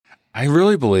I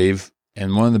really believe,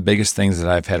 and one of the biggest things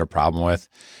that I've had a problem with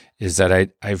is that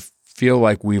I feel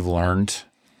like we've learned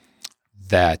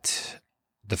that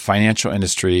the financial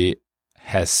industry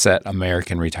has set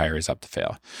American retirees up to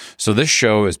fail. So this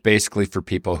show is basically for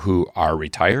people who are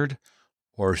retired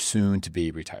or soon to be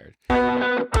retired.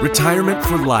 Retirement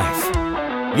for Life.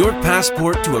 Your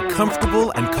passport to a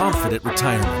comfortable and confident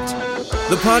retirement.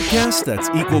 The podcast that's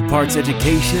equal parts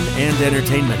education and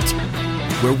entertainment,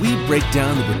 where we break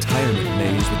down the retirement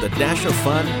maze with a dash of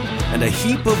fun and a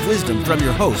heap of wisdom from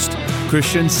your host,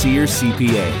 Christian Sear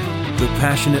CPA, the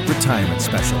passionate retirement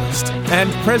specialist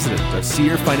and president of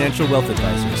Sear Financial Wealth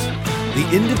Advisors, the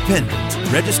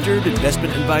independent registered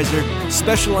investment advisor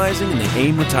specializing in the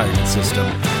AIM retirement system.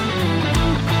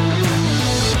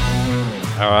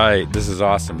 All right, this is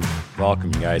awesome.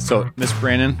 Welcome, you guys. So, Miss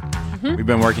Brannon, we've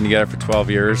been working together for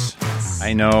 12 years.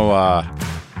 I know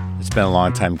it's been a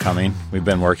long time coming. We've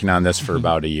been working on this for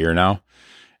about a year now.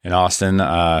 And Austin,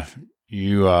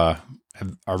 you are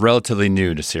relatively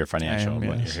new to Sear Financial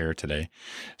when you're here today.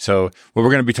 So what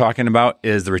we're going to be talking about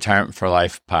is the Retirement for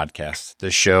Life podcast.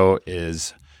 This show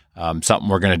is something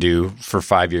we're going to do for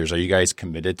 5 years. Are you guys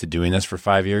committed to doing this for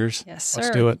 5 years? Yes, sir.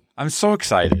 Let's do it. I'm so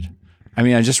excited. I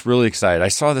mean, I'm just really excited. I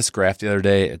saw this graph the other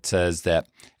day. It says that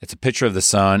it's a picture of the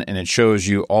sun, and it shows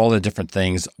you all the different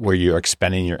things where you're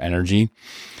expending your energy.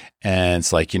 And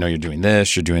it's like, you're doing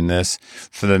this, you're doing this.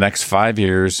 For the next 5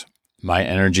 years, my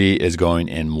energy is going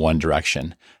in one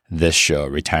direction. This show,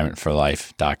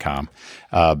 retirementforlife.com.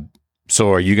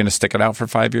 So are you going to stick it out for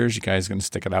 5 years? You guys going to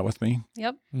stick it out with me?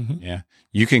 Yep. Mm-hmm. Yeah.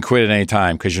 You can quit at any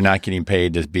time because you're not getting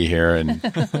paid to be here, and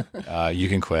you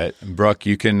can quit. And Brooke,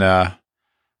 you can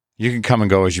come and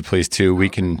go as you please too.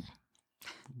 Do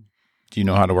you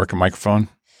know how to work a microphone?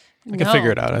 I can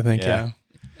figure it out, I think, yeah.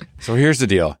 So here's the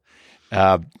deal.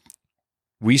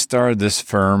 We started this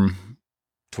firm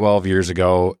 12 years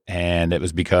ago, and it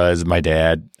was because my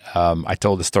dad, I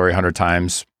told the story 100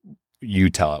 times.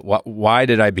 You tell it. Why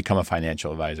did I become a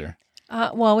financial advisor?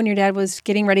 Well, when your dad was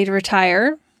getting ready to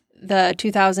retire, the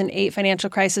 2008 financial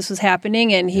crisis was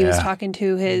happening, and he was talking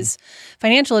to his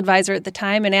financial advisor at the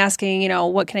time and asking,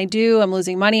 what can I do? I'm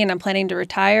losing money and I'm planning to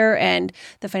retire. And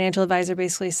the financial advisor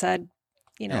basically said,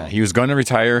 he was going to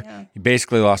retire. Yeah. He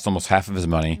basically lost almost half of his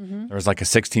money. Mm-hmm. There was like a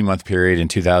 16-month period in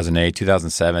 2008,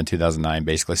 2007, 2009,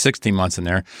 basically 16 months in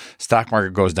there. Stock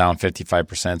market goes down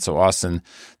 55%. So Austin,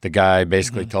 the guy,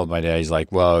 basically told my dad, he's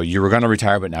like, well, you were going to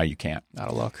retire, but now you can't. Out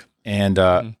of luck. And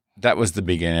that was the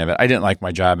beginning of it. I didn't like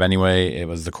my job anyway. It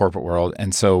was the corporate world.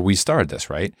 And so we started this,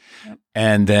 right? Yep.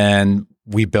 And then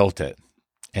we built it.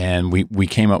 And we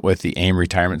came up with the AIM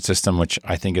retirement system, which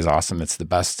I think is awesome. It's the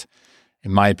best,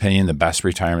 in my opinion, the best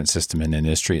retirement system in the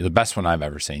industry, the best one I've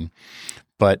ever seen.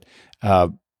 But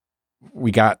we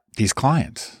got these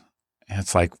clients, and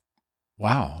it's like,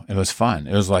 wow, it was fun.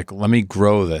 It was like, let me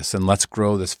grow this, and let's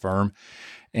grow this firm.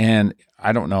 And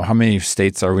I don't know, how many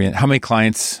states are we in? How many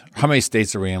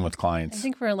states are we in with clients? I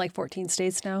think we're in like 14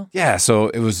 states now. Yeah, so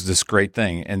it was this great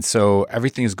thing. And so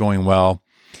everything is going well.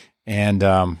 And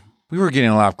we were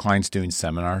getting a lot of clients doing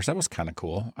seminars. That was kind of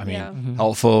cool. I mean,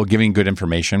 helpful, giving good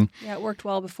information. Yeah, it worked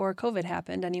well before COVID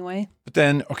happened anyway. But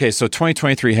then, so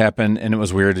 2023 happened, and it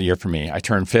was a weird year for me. I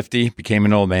turned 50, became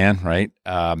an old man, right?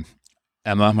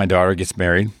 Emma, my daughter, gets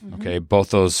married. Mm-hmm. Okay, both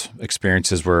those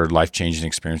experiences were life-changing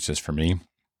experiences for me.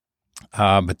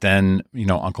 But then,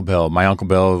 my Uncle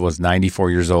Bill was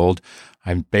 94 years old.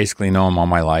 I basically know him all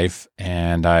my life,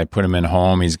 and I put him in a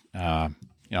home. He's, I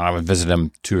would visit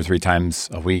him 2 or 3 times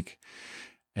a week.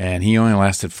 And he only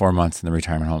lasted 4 months in the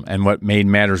retirement home. And what made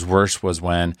matters worse was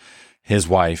when his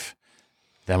wife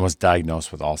then was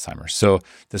diagnosed with Alzheimer's. So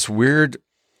this weird,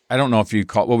 I don't know if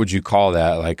what would you call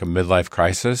that? Like a midlife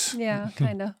crisis? Yeah,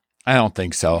 kind of. I don't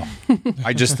think so.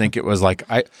 I just think it was like,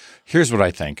 here's what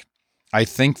I think. I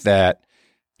think that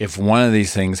if one of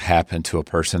these things happened to a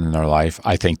person in their life,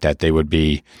 I think that they would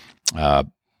be,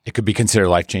 it could be considered a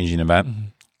life-changing event. Mm-hmm.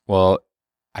 Well,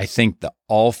 I think that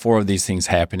all 4 of these things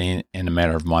happening in a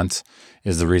matter of months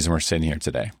is the reason we're sitting here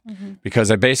today. Mm-hmm. Because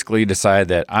I basically decided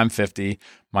that I'm 50.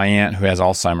 My aunt, who has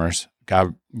Alzheimer's,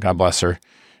 God bless her,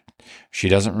 she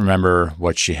doesn't remember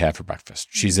what she had for breakfast.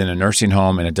 She's in a nursing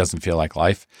home, and it doesn't feel like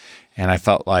life. And I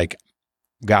felt like,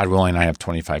 God willing, I have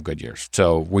 25 good years.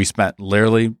 So we spent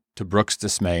literally, to Brooke's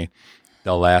dismay,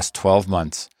 the last 12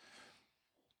 months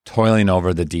toiling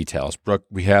over the details. Brooke,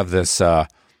 we have this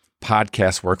podcast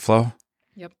workflow.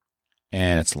 Yep.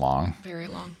 And it's long. Very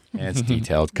long. And it's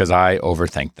detailed because I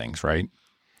overthink things, right?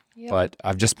 Yep. But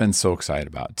I've just been so excited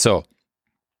about it. So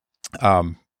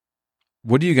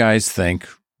what do you guys think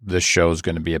this show is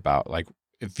going to be about? Like,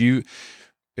 if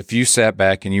if you sat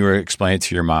back and you were explaining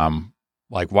to your mom,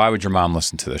 like, why would your mom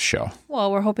listen to this show?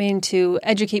 Well, we're hoping to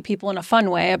educate people in a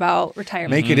fun way about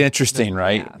retirement. Make it interesting,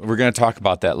 right? Yeah. We're going to talk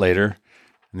about that later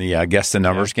in the Guess the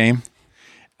Numbers game.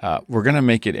 We're going to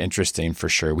make it interesting for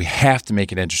sure. We have to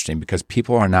make it interesting because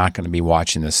people are not going to be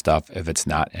watching this stuff if it's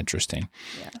not interesting.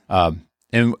 Yeah.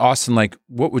 And Austin, like,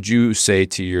 what would you say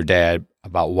to your dad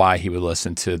about why he would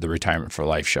listen to the Retirement for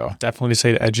Life show? Definitely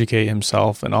say to educate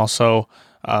himself and also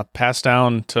pass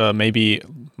down to maybe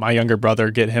my younger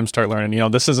brother, get him start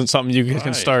learning. This isn't something you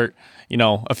can start,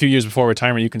 a few years before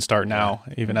retirement. You can start now,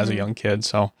 even as a young kid.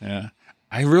 So yeah,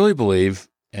 I really believe,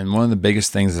 and one of the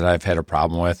biggest things that I've had a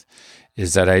problem with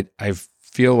is that I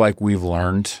feel like we've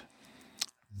learned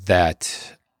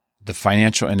that the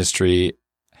financial industry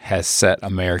has set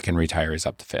American retirees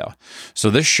up to fail.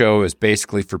 So this show is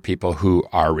basically for people who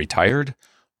are retired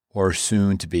or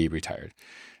soon to be retired.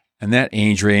 And that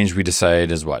age range we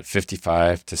decided is what,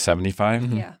 55 to 75?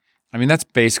 Mm-hmm. Yeah. I mean, that's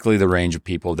basically the range of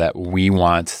people that we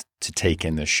want to take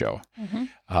in this show.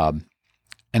 Mm-hmm.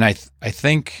 And I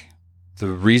think the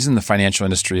reason the financial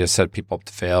industry has set people up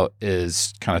to fail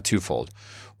is kind of twofold.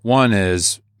 One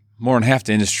is more than half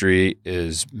the industry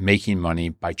is making money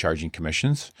by charging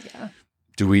commissions. Yeah.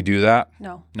 Do we do that?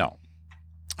 No. No.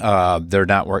 They're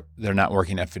not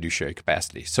working at fiduciary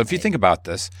capacity. So if you think about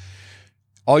this,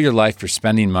 all your life you're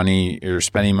spending money,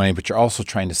 but you're also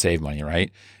trying to save money,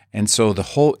 right? And so the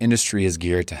whole industry is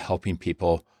geared to helping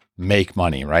people make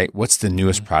money, right? What's the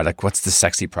newest product? What's the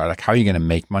sexy product? How are you going to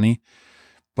make money?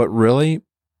 But really,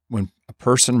 when a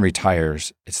person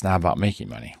retires, it's not about making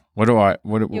money.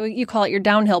 You call it your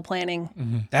downhill planning.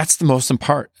 Mm-hmm. That's the most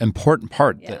important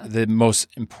part. Yeah. The most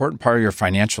important part of your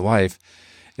financial life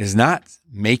is not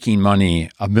making money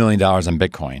 $1 million on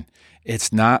Bitcoin.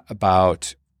 It's not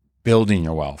about building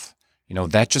your wealth.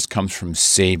 That just comes from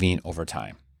saving over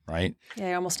time, right? Yeah,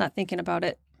 you're almost not thinking about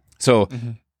it. So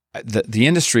the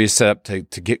industry is set up to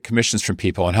get commissions from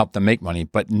people and help them make money,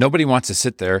 but nobody wants to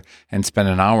sit there and spend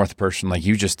an hour with a person like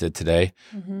you just did today,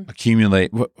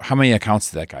 accumulate. How many accounts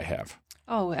did that guy have?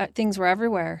 Oh, things were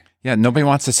everywhere. Yeah, nobody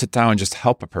wants to sit down and just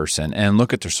help a person and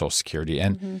look at their Social Security.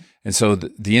 And so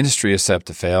the industry is set up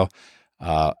to fail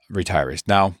retirees.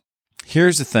 Now,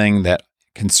 here's the thing that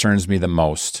concerns me the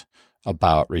most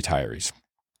about retirees.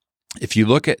 If you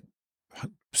look at,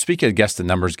 speak of Guess the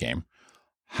Numbers game,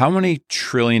 how many $1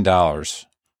 trillion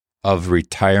of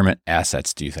retirement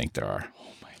assets do you think there are?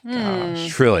 Oh my gosh.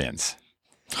 Trillions.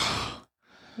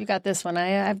 You got this one. I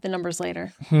have the numbers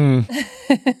later.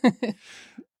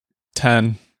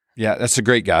 10. Yeah, that's a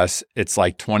great guess. It's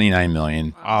like $29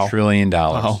 million Wow. trillion.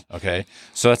 Wow. Okay.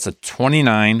 So that's a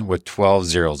 29 with 12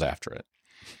 zeros after it.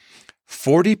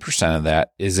 40% of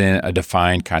that is in a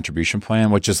defined contribution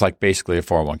plan, which is like basically a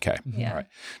 401k. Yeah. All right.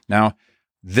 Now,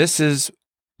 this is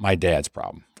my dad's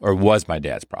problem, or was my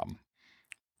dad's problem.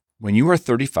 When you are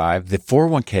 35, the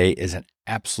 401k is an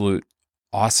absolute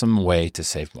awesome way to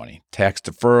save money. Tax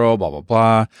deferral, blah, blah,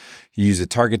 blah. You use the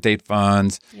target date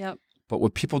funds. Yep. But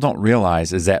what people don't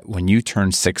realize is that when you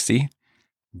turn 60,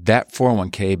 that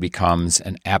 401k becomes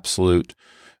an absolute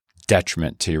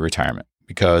detriment to your retirement,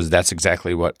 because that's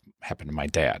exactly what happened to my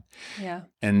dad. Yeah.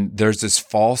 And there's this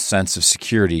false sense of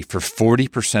security for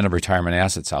 40% of retirement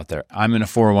assets out there. I'm in a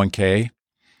 401k.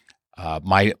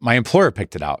 My employer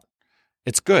picked it out.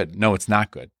 It's good. No, it's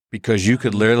not good, because you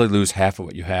could literally lose half of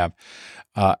what you have.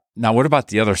 Now, what about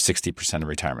the other 60% of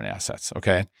retirement assets?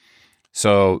 Okay.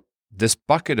 So this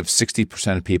bucket of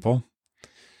 60% of people,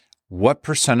 what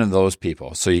percent of those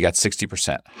people? So you got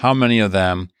 60%. How many of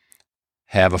them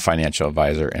have a financial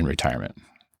advisor in retirement?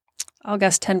 I'll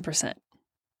guess 10%.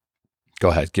 Go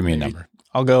ahead. Give me a number.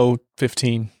 I'll go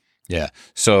 15. Yeah.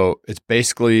 So it's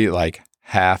basically like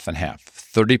half and half.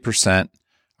 30%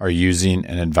 are using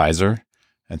an advisor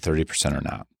and 30% are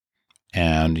not.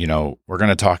 And, we're going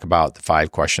to talk about the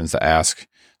 5 questions to ask,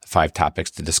 the 5 topics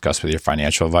to discuss with your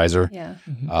financial advisor. Yeah.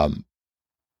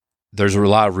 There's a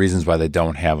lot of reasons why they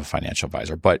don't have a financial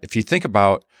advisor. But if you think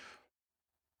about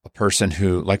a person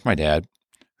who, like my dad,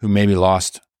 who maybe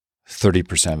lost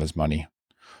 30% of his money,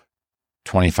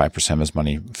 25% of his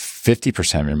money,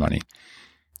 50% of your money,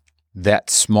 that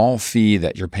small fee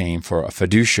that you're paying for a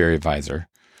fiduciary advisor,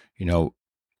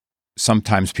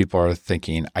 sometimes people are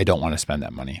thinking, I don't want to spend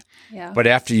that money. Yeah. But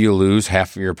after you lose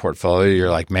half of your portfolio, you're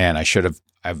like, man, I should have.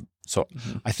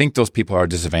 I think those people are a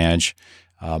disadvantage.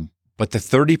 But the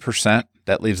 30%,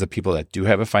 that leaves the people that do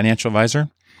have a financial advisor.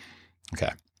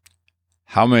 Okay.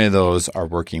 How many of those are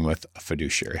working with a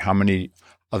fiduciary? How many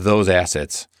of those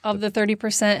assets? Of the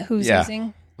 30%, who's Yeah.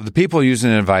 using? The people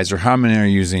using an advisor, how many are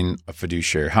using a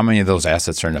fiduciary? How many of those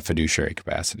assets are in a fiduciary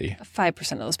capacity?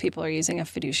 5% of those people are using a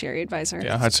fiduciary advisor.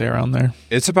 Yeah, I'd say around there.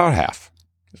 It's about half.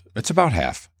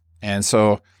 And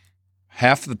so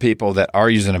half of the people that are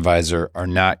using an advisor are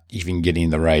not even getting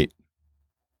the right,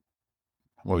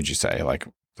 what would you say, like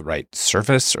the right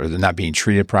service, or they're not being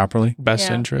treated properly? Best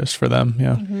interest for them.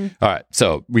 Yeah. Mm-hmm. All right.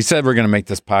 So we said we're going to make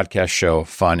this podcast show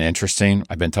fun, interesting.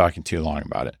 I've been talking too long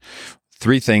about it.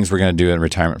 3 things we're going to do in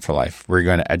Retirement for Life. We're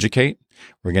going to educate.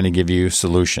 We're going to give you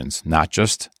solutions, not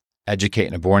just educate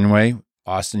in a boring way.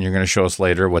 Austin, you're going to show us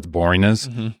later what boring is.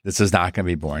 Mm-hmm. This is not going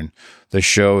to be boring. The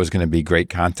show is going to be great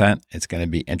content. It's going to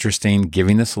be interesting,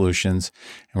 giving the solutions,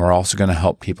 and we're also going to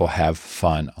help people have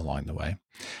fun along the way.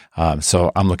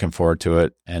 So I'm looking forward to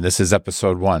it. And this is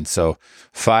episode 1. So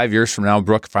 5 years from now,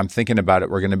 Brooke, if I'm thinking about it,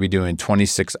 we're going to be doing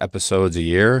 26 episodes a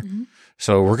year. Mm-hmm.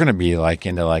 So we're going to be like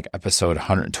into like episode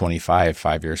 125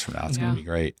 5 years from now. It's going to be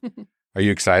great. Are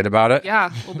you excited about it? Yeah,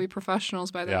 we'll be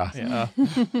professionals by then. Yeah.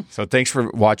 So thanks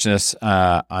for watching us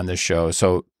on this show.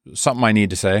 So something I need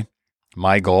to say,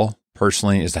 my goal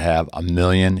personally is to have 1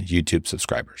 million YouTube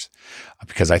subscribers,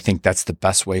 because I think that's the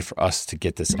best way for us to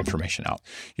get this information out.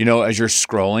 You know, as you're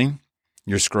scrolling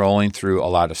through a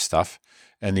lot of stuff.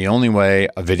 And the only way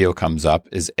a video comes up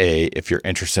is A, if you're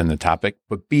interested in the topic,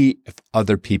 but B, if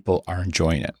other people are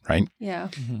enjoying it, right? Yeah.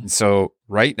 Mm-hmm. And so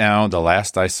right now, the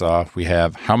last I saw, we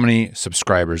have how many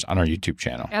subscribers on our YouTube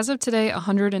channel? As of today,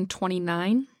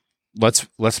 129.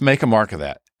 Let's make a mark of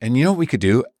that. And you know what we could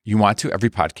do? You want to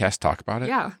every podcast talk about it?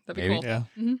 Yeah, that'd be cool. Yeah.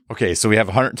 Mm-hmm. Okay, so we have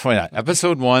 129.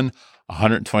 Episode 1,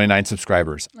 129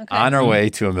 subscribers on our way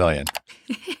to 1 million.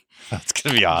 That's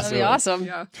going to be awesome. That'd be awesome.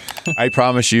 Yeah. I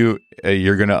promise you,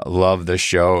 you're going to love this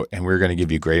show, and we're going to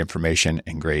give you great information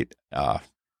and great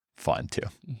fun too.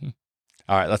 Mm-hmm.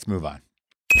 All right, let's move on.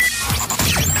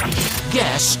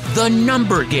 Guess the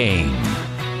number game.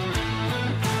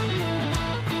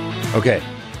 Okay,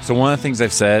 so one of the things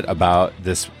I've said about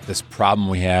this problem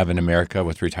we have in America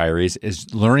with retirees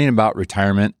is learning about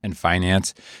retirement and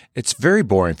finance. It's very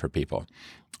boring for people,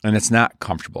 and it's not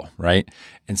comfortable, right?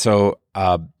 And so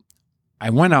I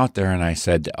went out there and I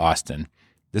said to Austin,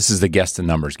 this is the guess the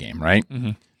numbers game, right?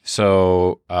 Mm-hmm.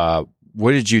 So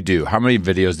what did you do? How many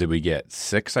videos did we get?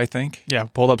 6, I think? Yeah,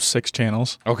 pulled up 6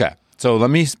 channels. Okay. So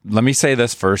let me say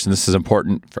this first, and this is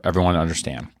important for everyone to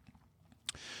understand.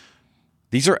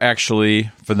 These are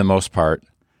actually, for the most part,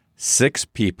 6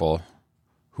 people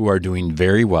who are doing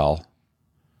very well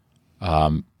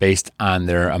based on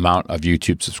their amount of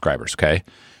YouTube subscribers, okay?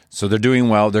 So they're doing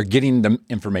well. They're getting the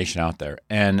information out there.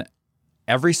 And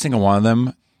every single one of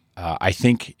them, I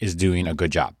think, is doing a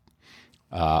good job.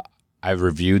 I've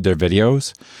reviewed their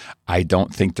videos. I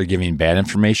don't think they're giving bad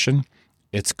information.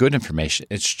 It's good information.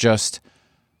 It's just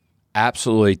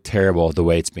absolutely terrible the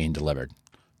way it's being delivered.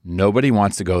 Nobody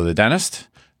wants to go to the dentist.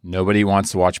 Nobody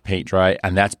wants to watch paint dry,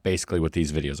 and that's basically what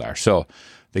these videos are. So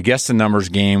the guess the numbers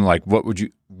game, like what would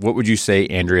you say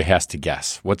Andrea has to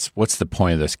guess? What's the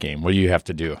point of this game? What do you have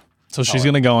to do? So she's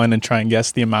going to go in and try and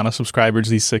guess the amount of subscribers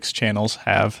these 6 channels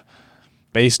have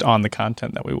based on the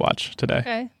content that we watch today.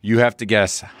 Okay. You have to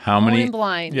guess how many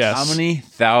blind. Yes. how many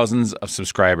thousands of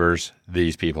subscribers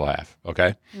these people have.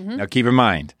 Okay. Mm-hmm. Now keep in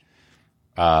mind,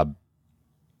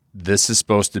 this is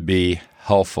supposed to be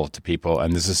helpful to people,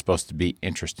 and this is supposed to be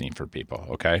interesting for people.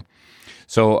 Okay.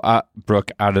 So,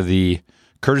 Brooke, out of the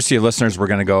courtesy of listeners, we're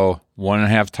going to go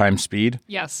 1.5 times speed.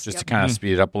 Yes. Just to kind of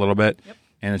speed it up a little bit. Yep.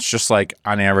 And it's just like,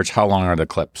 on average, how long are the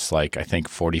clips? Like, I think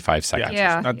 45 seconds.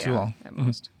 Yeah. Not too long. At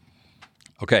most.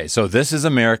 Okay, so this is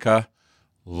America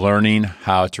learning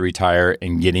how to retire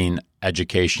and getting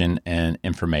education and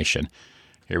information.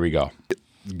 Here we go.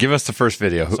 Give us the first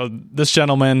video. So this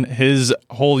gentleman, his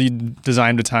whole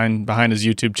design behind his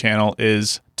YouTube channel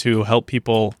is to help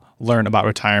people learn about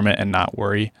retirement and not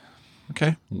worry.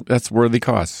 Okay, that's worthy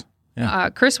cause. Yeah.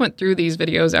 Chris went through these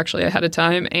videos actually ahead of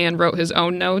time and wrote his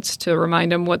own notes to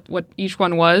remind him what each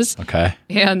one was. Okay.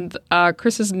 And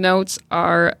Chris's notes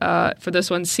are, for this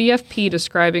one, CFP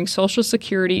describing Social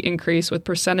Security increase with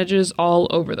percentages all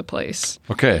over the place.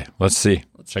 Okay, let's see.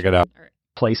 Check it out.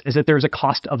 Place is that there's a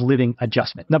cost of living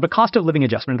adjustment. Now, the cost of living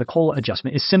adjustment, or the COLA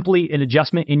adjustment, is simply an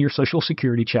adjustment in your Social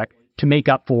Security check to make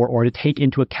up for or to take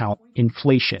into account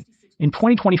inflation. In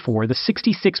 2024, the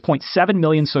 66.7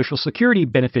 million Social Security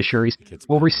beneficiaries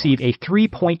will receive a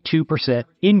 3.2%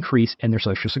 increase in their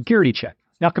Social Security check.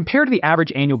 Now, compared to the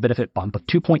average annual benefit bump of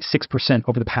 2.6%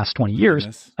 over the past 20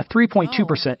 years, a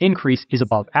 3.2% increase is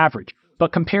above average.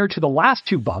 But compared to the last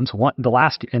 2 bumps,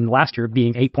 last year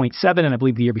being 8.7 and I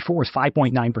believe the year before was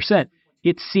 5.9%,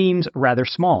 it seems rather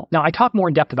small. Now, I talk more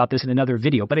in depth about this in another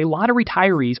video, but a lot of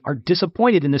retirees are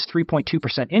disappointed in this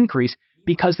 3.2% increase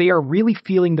because they are really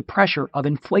feeling the pressure of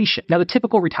inflation. Now, the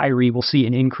typical retiree will see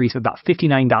an increase of about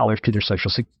 $59 to their Social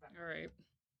Security. All right.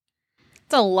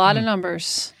 It's a lot of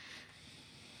numbers.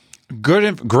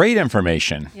 Great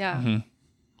information. Yeah.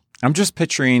 I'm just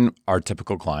picturing our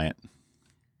typical client.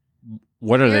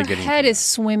 What are they getting? Your head is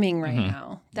swimming right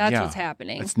now. That's what's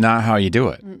happening. It's not how you do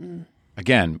it.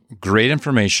 Again, great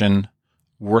information,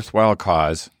 worthwhile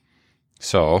cause.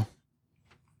 So,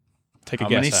 Take a how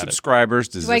guess many at subscribers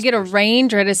does Do I this get a person-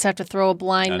 range, or I just have to throw a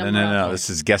blind number? No. This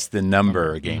is guess the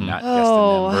number game, not guess the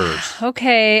Oh, numbers.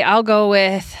 okay. I'll go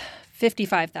with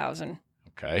 55,000.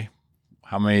 Okay.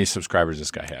 How many subscribers does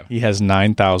this guy have? He has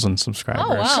 9,000 subscribers.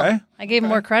 Oh, wow. Okay. I gave him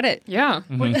more credit. Yeah.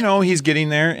 Well, you know, he's getting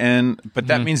there, but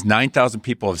that means 9,000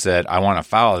 people have said, I want to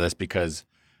follow this, because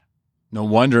no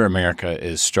wonder America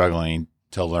is struggling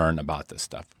to learn about this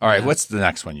stuff. All right, what's the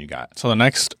next one you got? So the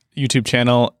next YouTube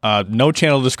channel, no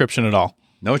channel description at all.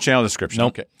 No channel description.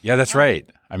 Nope. Okay. Yeah, that's right.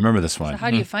 I remember this one. So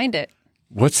how do you find it?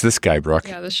 What's this guy, Brooke?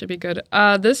 Yeah, this should be good.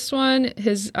 This one,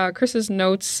 Chris's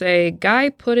notes say, "Guy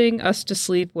putting us to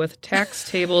sleep with tax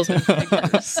tables and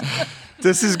figures."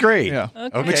 This is great. Yeah.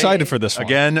 I'm excited for this one.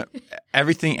 Again,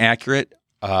 everything accurate.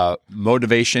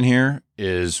 Motivation here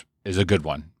is a good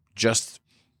one. Just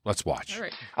let's watch. All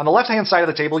right. On the left-hand side of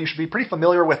the table, you should be pretty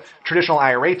familiar with traditional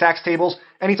IRA tax tables.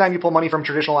 Anytime you pull money from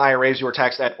traditional IRAs, you are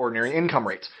taxed at ordinary income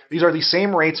rates. These are the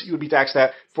same rates you would be taxed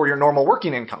at for your normal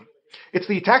working income. It's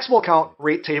the taxable account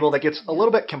rate table that gets a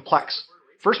little bit complex.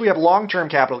 First, we have long-term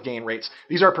capital gain rates.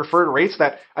 These are preferred rates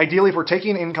that, ideally, if we're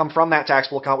taking income from that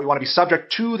taxable account, we want to be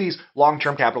subject to these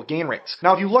long-term capital gain rates.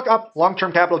 Now, if you look up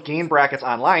long-term capital gain brackets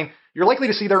online, you're likely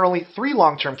to see there are only 3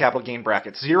 long-term capital gain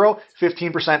brackets, 0,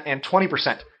 15%, and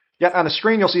 20%. Yet on the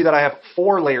screen, you'll see that I have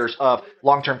 4 layers of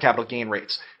long-term capital gain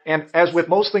rates. And as with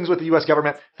most things with the U.S.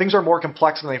 government, things are more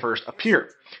complex than they first appear.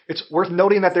 It's worth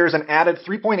noting that there is an added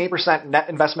 3.8% net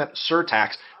investment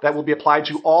surtax that will be applied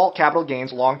to all capital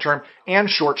gains, long-term and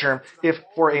short-term, if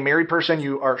for a married person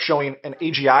you are showing an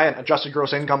AGI, an adjusted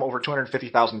gross income, over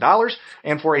 $250,000,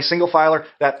 and for a single filer,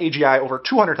 that AGI over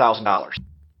 $200,000.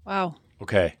 Wow.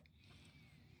 Okay.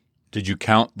 Did you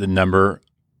count the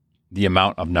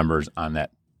amount of numbers on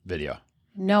that video?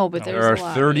 No, but there's There a are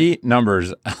lot. 30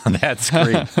 numbers on that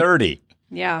screen. 30.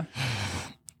 Yeah.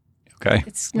 Okay.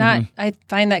 It's not, I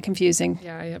find that confusing,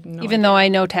 Yeah, I have no even idea. though I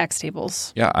know tax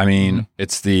tables. Yeah, I mean,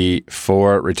 it's the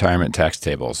 4 retirement tax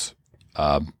tables.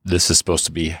 This is supposed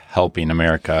to be helping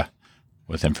America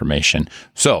with information.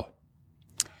 So,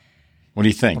 what do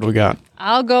you think? What do we got?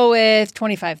 I'll go with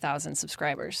 25,000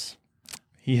 subscribers.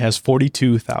 He has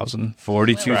 42,000.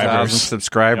 42,000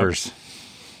 subscribers.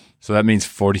 So that means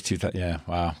 42,000. Yeah,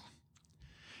 wow.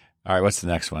 All right, what's the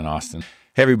next one, Austin?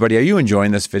 Hey, everybody, are you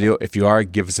enjoying this video? If you are,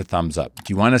 give us a thumbs up.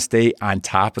 Do you want to stay on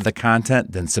top of the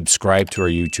content? Then subscribe to our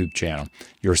YouTube channel.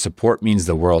 Your support means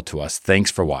the world to us.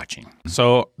 Thanks for watching.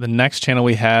 So the next channel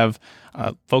we have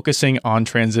focusing on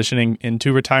transitioning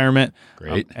into retirement.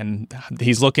 Great. And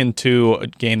he's looking to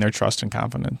gain their trust and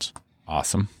confidence.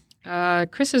 Awesome.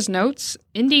 Chris's notes,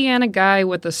 Indiana guy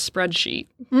with a spreadsheet.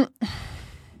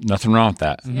 Nothing wrong with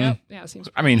that. Yep. Yeah, seems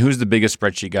I mean, who's the biggest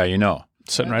spreadsheet guy you know?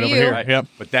 Sitting right You. over here. Right. Yep.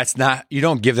 But that's not, you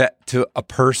don't give that to a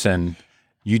person.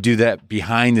 You do that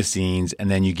behind the scenes, and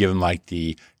then you give them like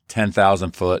the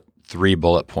 10,000 foot, 3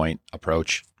 bullet point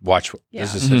approach. Watch,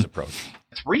 this is his approach.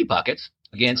 3 buckets.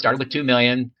 Again, started with 2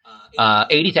 million.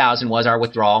 80,000 was our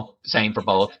withdrawal. Same for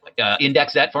both.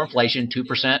 Index that for inflation,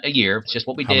 2% a year. It's just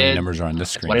what we How did. many numbers are on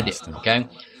this That's screen, what I did. Austin? Okay.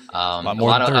 A more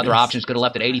lot than of 30. other options could have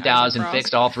left at 80,000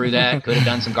 fixed all through that. Could have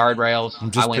done some guardrails. I'm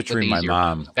just I went with picturing the my easier.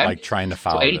 mom Okay? like trying to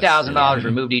follow So this. $80,000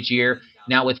 removed each year.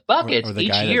 Now with buckets, Or the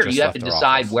each guy that year just you have to left their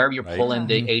decide office, where you're right? pulling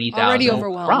the 80,000 Already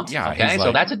overwhelmed. from. Yeah, Okay, he's so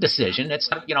like- that's a decision. It's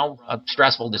not, a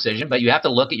stressful decision, but you have to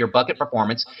look at your bucket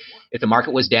performance. If the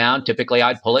market was down, typically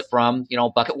I'd pull it from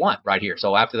bucket 1 right here.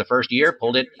 So after the first year,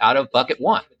 pulled it out of bucket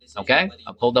 1. Okay,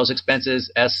 I pulled those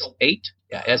expenses S8,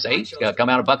 come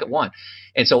out of bucket 1,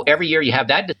 and so every year you have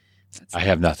that. I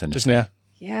have nothing to Just, say. yeah.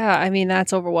 Yeah, I mean,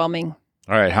 that's overwhelming.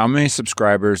 All right, how many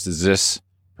subscribers does this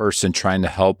person trying to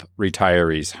help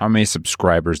retirees, how many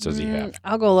subscribers does he have?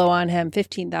 I'll go low on him,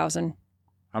 15,000.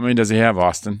 How many does he have,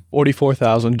 Austin?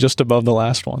 44,000, just above the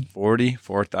last one.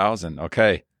 44,000.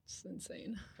 Okay. It's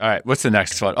insane. All right, what's the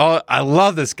next one? Oh, I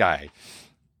love this guy.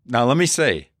 Now, let me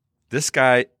say, this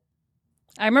guy,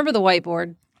 I remember the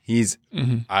whiteboard.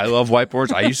 I love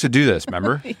whiteboards. I used to do this,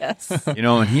 remember? Yes.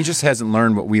 And he just hasn't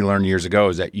learned what we learned years ago,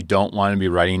 is that you don't want to be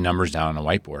writing numbers down on a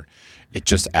whiteboard. It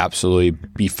just absolutely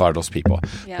befuddles people.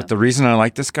 Yeah. But the reason I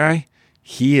like this guy,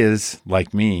 he is,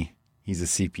 like me, He's a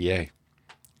CPA.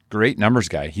 Great numbers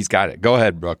guy. He's got it. Go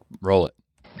ahead, Brooke. Roll it.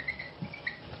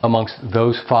 Amongst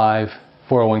those 5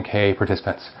 401k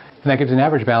participants. And that gives an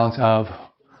average balance of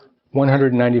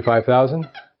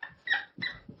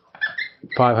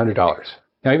 $195,500.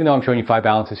 Now, even though I'm showing you 5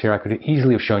 balances here, I could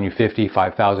easily have shown you 50,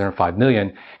 5,000, or 5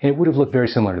 million, and it would have looked very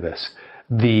similar to this.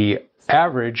 The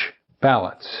average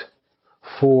balance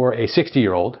for a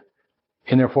 60-year-old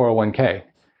in their 401k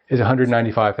is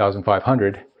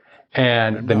 $195,500,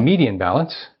 and the median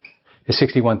balance is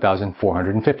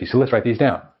 $61,450. So let's write these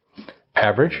down.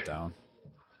 Average,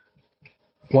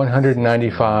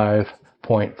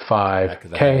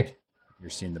 195.5K,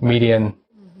 median,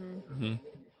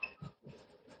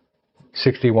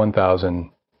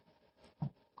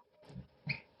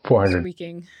 61,400.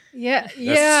 Squeaking.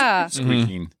 Yeah.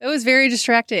 Squeaking. It was very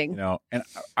distracting. And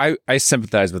I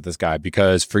sympathize with this guy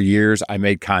because for years I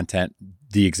made content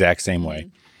the exact same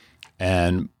way.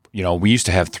 And, we used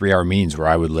to have 3-hour meetings where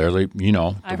I would literally,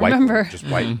 I remember. Just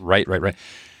right.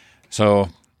 So,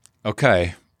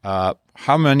 okay.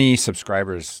 How many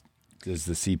subscribers does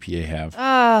the CPA have?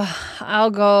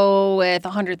 I'll go with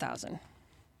 100,000.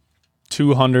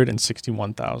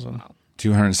 261,000. Wow.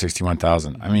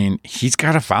 261,000. I mean, he's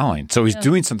got a following, so he's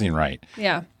doing something right.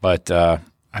 Yeah. But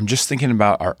I'm just thinking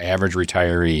about our average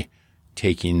retiree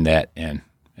taking that in.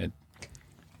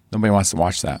 Nobody wants to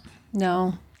watch that.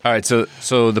 No. All right, so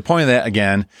the point of that,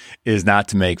 again, is not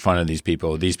to make fun of these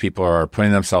people. These people are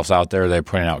putting themselves out there. They're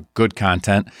putting out good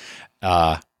content,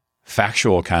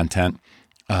 factual content.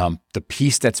 The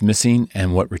piece that's missing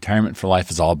and what Retirement for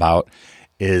Life is all about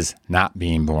is not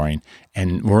being boring,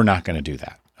 and we're not going to do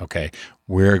that, okay?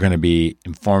 We're going to be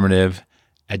informative,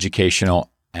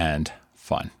 educational, and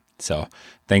fun. So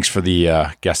thanks for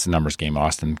the Guess the Numbers game,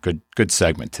 Austin. Good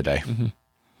segment today. Mm-hmm.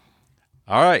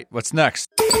 All right, what's next?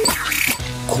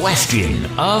 Question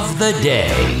of the day.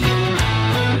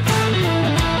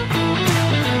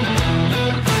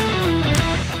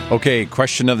 Okay,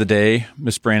 question of the day.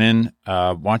 Miss Brannon,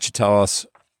 why don't you tell us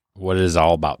what it is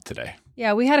all about today?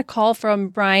 Yeah, we had a call from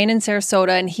Brian in Sarasota,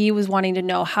 and he was wanting to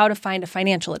know how to find a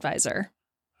financial advisor.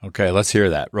 Okay, let's hear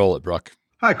that. Roll it, Brooke.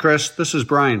 Hi, Chris. This is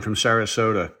Brian from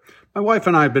Sarasota. My wife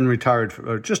and I have been retired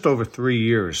for just over 3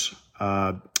 years.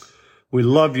 We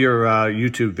love your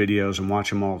YouTube videos and watch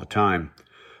them all the time.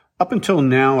 Up until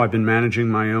now, I've been managing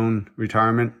my own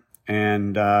retirement,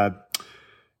 and I've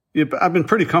been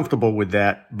pretty comfortable with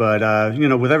that. But,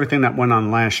 with everything that went on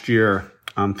last year,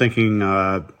 I'm thinking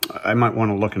I might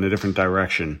want to look in a different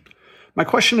direction. My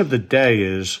question of the day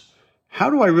is,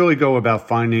 how do I really go about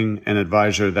finding an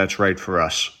advisor that's right for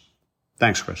us?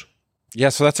 Thanks, Chris. Yeah,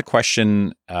 so that's a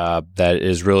question that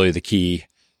is really the key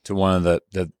to one of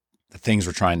the things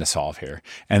we're trying to solve here.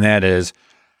 And that is,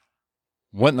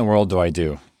 what in the world do I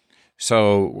do?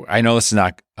 So I know this is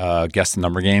not a guess the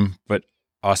number game, but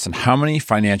Austin, how many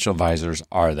financial advisors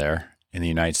are there in the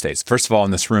United States? First of all, in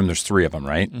this room, there's 3 of them,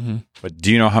 right? Mm-hmm. But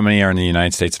do you know how many are in the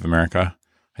United States of America?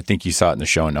 I think you saw it in the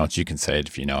show notes. You can say it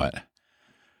if you know it.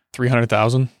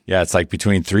 300,000? Yeah, it's like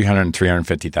between 300 and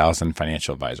 350,000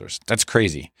 financial advisors. That's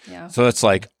crazy. Yeah. So it's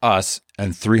like us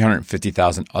and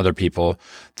 350,000 other people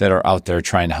that are out there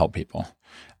trying to help people.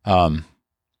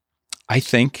 I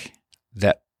think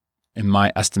that in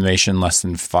my estimation, less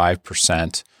than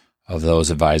 5% of those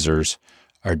advisors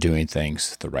are doing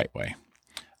things the right way.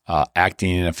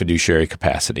 Acting in a fiduciary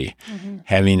capacity,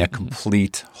 having a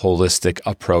complete holistic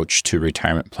approach to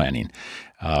retirement planning.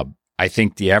 I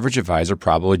think the average advisor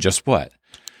probably just what?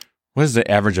 What does the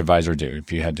average advisor do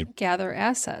if you had to gather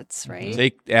assets, right?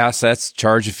 Take assets,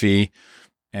 charge a fee.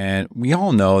 And we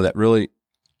all know that really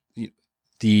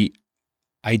the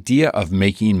idea of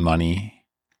making money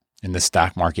in the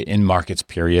stock market, in markets,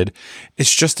 period,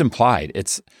 it's just implied.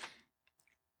 It's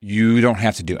you don't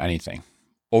have to do anything.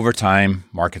 Over time,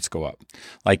 markets go up.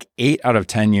 Like 8 out of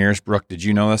 10 years, Brooke, did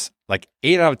you know this? Like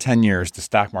 8 out of 10 years, the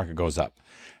stock market goes up.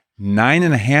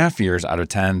 9.5 years out of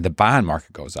 10, the bond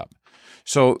market goes up.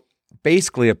 So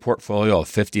basically a portfolio of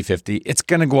 50-50, it's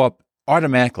going to go up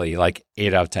automatically like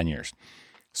 8 out of 10 years.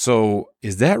 So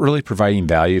is that really providing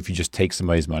value if you just take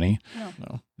somebody's money?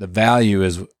 No. The value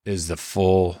is the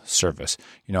full service.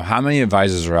 How many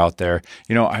advisors are out there?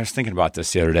 I was thinking about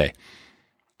this the other day.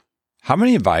 How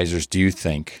many advisors do you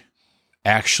think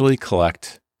actually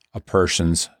collect a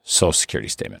person's Social Security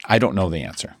statement? I don't know the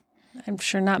answer. I'm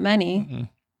sure not many. Mm-hmm.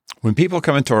 When people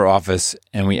come into our office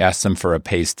and we ask them for a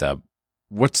pay stub,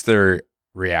 what's their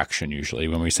reaction usually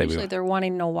when we say they're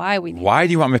wanting to know why we need why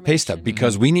do you want my pay stub?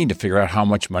 Because we need to figure out how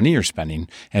much money you're spending,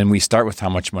 and we start with how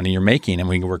much money you're making and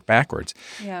we can work backwards.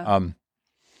 Yeah.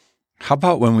 How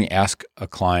about when we ask a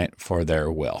client for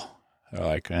their will? They're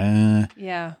like,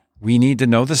 yeah. We need to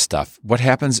know this stuff. What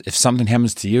happens if something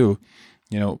happens to you?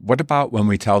 What about when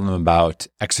we tell them about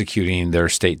executing their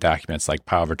state documents like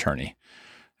power of attorney?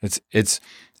 It's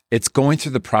going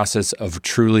through the process of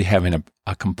truly having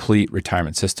a complete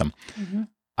retirement system. Mm-hmm.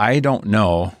 I don't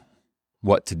know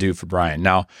what to do for Brian.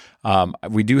 Now,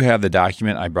 we do have the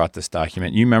document. I brought this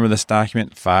document. You remember this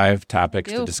document, 5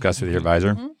 topics to discuss with your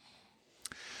advisor? Mm-hmm.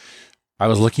 I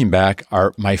was looking back.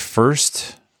 My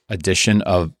first edition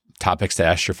of Topics to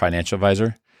Ask Your Financial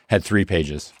Advisor had 3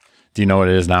 pages. Do you know what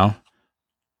it is now?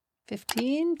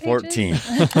 15 pages? 14.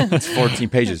 It's 14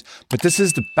 pages. But this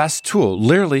is the best tool.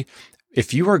 Literally,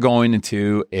 if you are going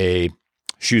into a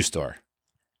shoe store,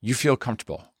 you feel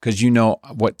comfortable because you know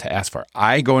what to ask for.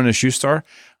 I go in a shoe store,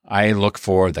 I look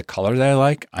for the color that I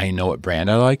like. I know what brand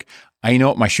I like. I know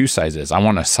what my shoe size is. I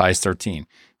want a size 13.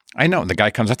 I know. The guy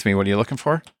comes up to me, what are you looking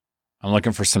for? I'm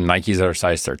looking for some Nikes that are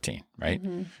size 13, right?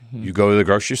 Mm-hmm. You go to the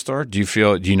grocery store. Do you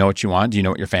know what you want? Do you know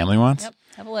what your family wants? Yep.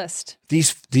 Have a list.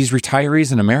 These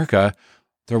retirees in America,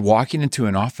 they're walking into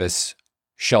an office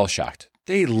shell-shocked.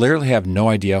 They literally have no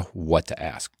idea what to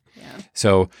ask. Yeah.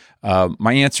 So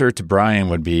my answer to Brian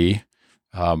would be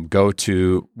go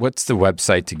to, what's the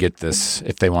website to get this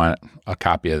if they want a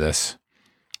copy of this?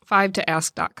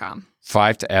 5toask.com.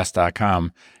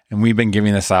 5toask.com. And we've been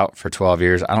giving this out for 12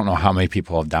 years. I don't know how many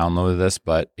people have downloaded this,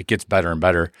 but it gets better and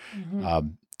better. Mm-hmm.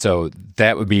 So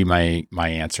that would be my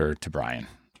answer to Brian.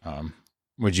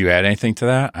 Would you add anything to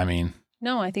that? I mean,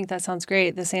 no, I think that sounds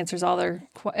great. This answers it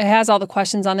has all the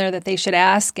questions on there that they should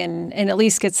ask, and at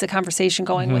least gets the conversation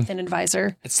going with an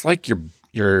advisor. It's like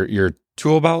your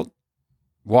tool belt,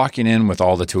 walking in with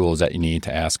all the tools that you need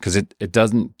to ask, because it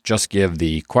doesn't just give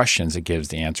the questions, it gives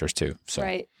the answers too. So.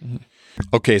 Right.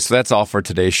 Okay, so that's all for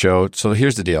today's show. So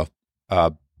here's the deal.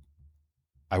 I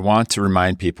want to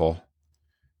remind people,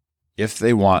 if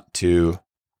they want to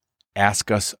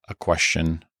ask us a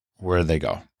question, where do they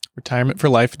go?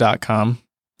 Retirementforlife.com.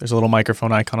 There's a little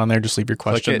microphone icon on there. Just leave your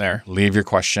question there. Leave your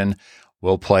question.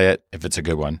 We'll play it if it's a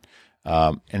good one.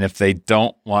 And if they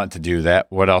don't want to do that,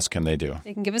 what else can they do?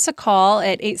 They can give us a call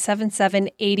at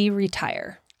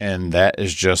 877-80-RETIRE. And that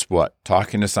is just what?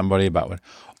 Talking to somebody about what?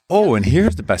 Oh, and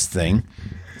here's the best thing.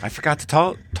 I forgot to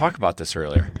talk about this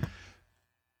earlier.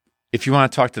 If you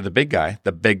want to talk to the big guy,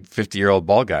 the big 50-year-old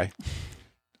bald guy,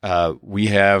 we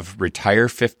have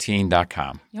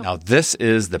retire15.com. Yep. Now, this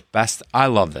is the best. I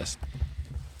love this.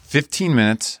 15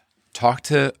 minutes, talk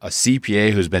to a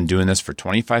CPA who's been doing this for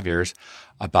 25 years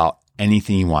about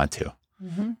anything you want to.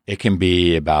 Mm-hmm. It can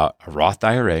be about a Roth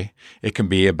IRA. It can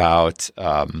be about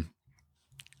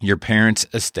your parents'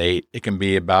 estate. It can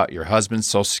be about your husband's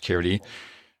Social Security,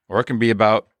 or it can be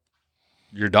about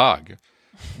your dog.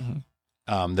 Mm-hmm.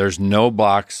 There's no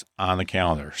blocks on the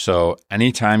calendar. So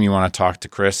anytime you want to talk to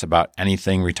Chris about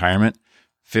anything retirement,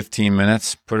 15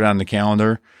 minutes, put it on the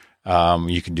calendar.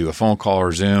 You can do a phone call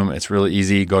or Zoom. It's really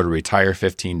easy. Go to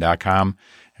retire15.com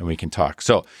and we can talk.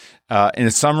 So in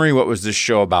a summary, what was this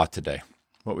show about today?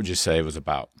 What would you say it was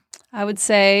about? I would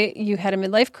say you had a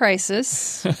midlife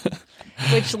crisis,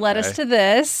 which led us to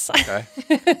this. Okay.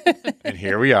 And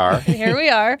here we are.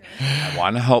 I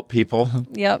want to help people.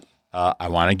 Yep. I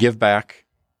want to give back.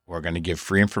 We're going to give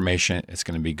free information. It's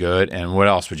going to be good. And what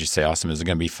else would you say, Austin? Is it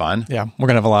going to be fun? Yeah, we're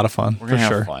going to have a lot of fun. We're going to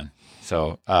have fun.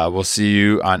 So we'll see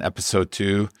you on episode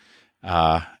 2,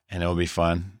 and it'll be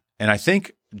fun. And I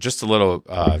think just a little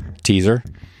teaser,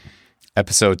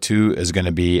 episode 2 is going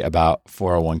to be about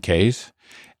 401ks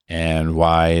and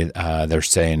why they're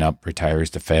setting up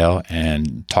retirees to fail,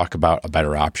 and talk about a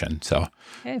better option. So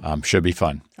should be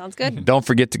fun. Sounds good. And don't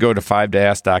forget to go to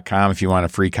 5toask.com if you want a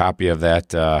free copy of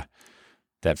that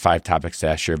 5 Topics to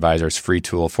Ask Your Advisor. It's a free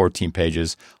tool, 14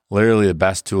 pages. Literally the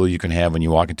best tool you can have when you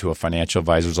walk into a financial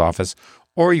advisor's office,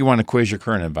 or you want to quiz your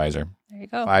current advisor. There you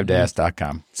go.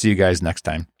 5toask.com. See you guys next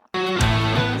time.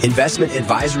 Investment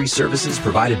advisory services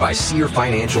provided by Seer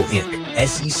Financial, Inc.,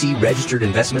 SEC registered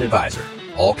investment advisor.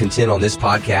 All content on this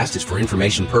podcast is for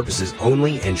information purposes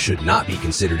only and should not be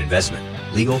considered investment,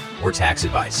 legal, or tax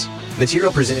advice.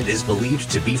 Material presented is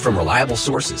believed to be from reliable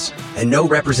sources, and no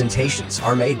representations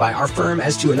are made by our firm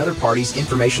as to another party's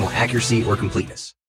informational accuracy or completeness.